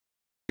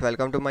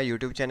welcome to my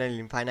YouTube channel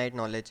Infinite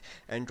Knowledge,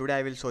 and today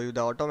I will show you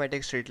the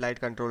automatic street light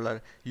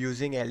controller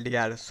using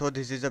LDR. So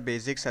this is a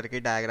basic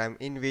circuit diagram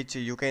in which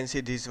you can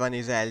see this one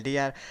is a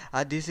LDR.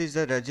 This is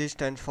the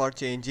resistance for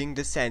changing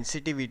the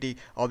sensitivity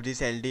of this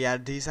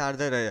LDR. These are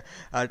the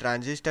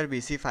transistor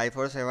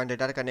BC547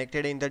 that are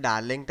connected in the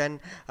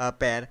Darlington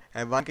pair,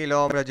 and 1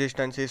 kilo ohm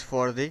resistance is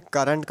for the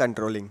current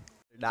controlling.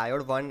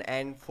 Diode 1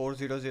 and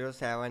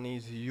 4007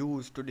 is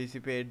used to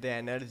dissipate the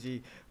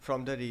energy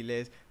from the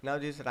relays. Now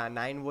this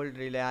 9 volt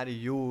relay are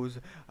used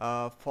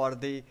for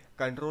the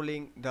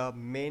controlling the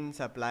main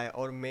supply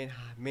or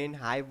main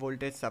high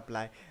voltage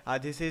supply.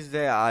 This is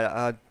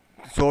the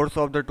source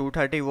of the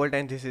 230 volt,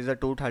 and this is a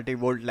 230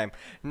 volt lamp.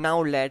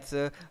 Now let's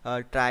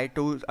try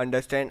to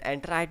understand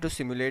and try to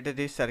simulate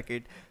this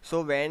circuit.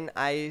 So when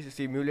I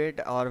simulate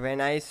or when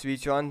I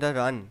switch on the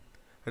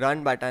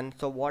run button,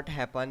 so what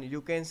happen, you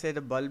can say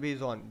the bulb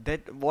is on.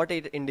 That what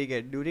it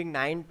indicate during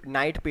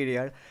night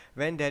period,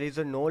 when there is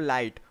a no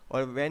light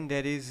or when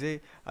there is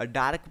a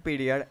dark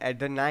period at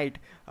the night,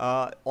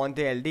 on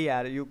the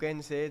LDR you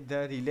can say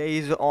the relay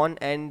is on,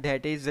 and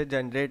that is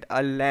generate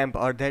a lamp,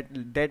 or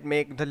that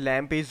make the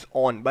lamp is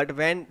on. But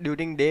when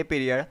during day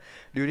period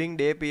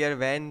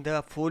when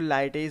the full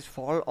light is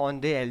fall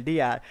on the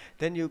LDR,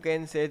 then you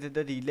can say that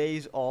the relay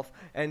is off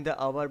and the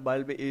our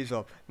bulb is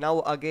off.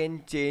 Now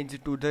again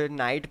change to the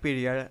night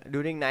period.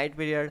 During night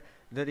period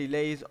the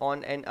relay is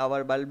on and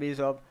our bulb is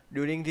off.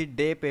 During the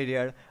day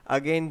period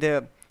again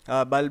the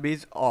bulb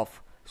is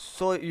off.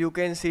 So you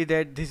can see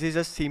that this is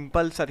a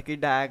simple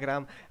circuit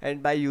diagram,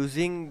 and by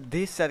using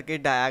this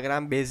circuit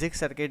diagram, basic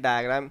circuit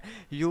diagram,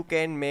 you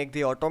can make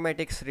the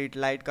automatic street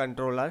light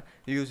controller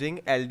using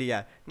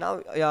LDR.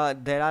 Now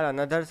there are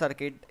another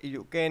circuit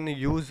you can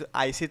use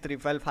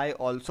IC555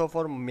 also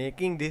for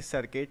making this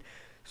circuit.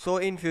 So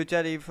in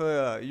future if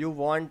you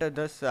want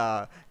this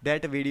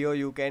that video,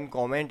 you can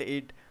comment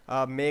it,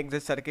 make the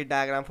circuit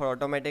diagram for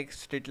automatic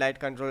street light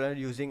controller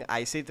using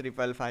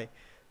IC555.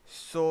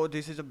 So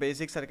this is a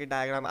basic circuit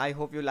diagram. I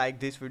hope you like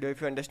this video.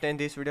 If you understand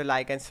this video,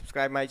 like and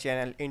subscribe my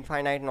channel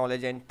Infinite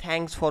Knowledge, and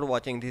thanks for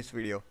watching this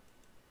video.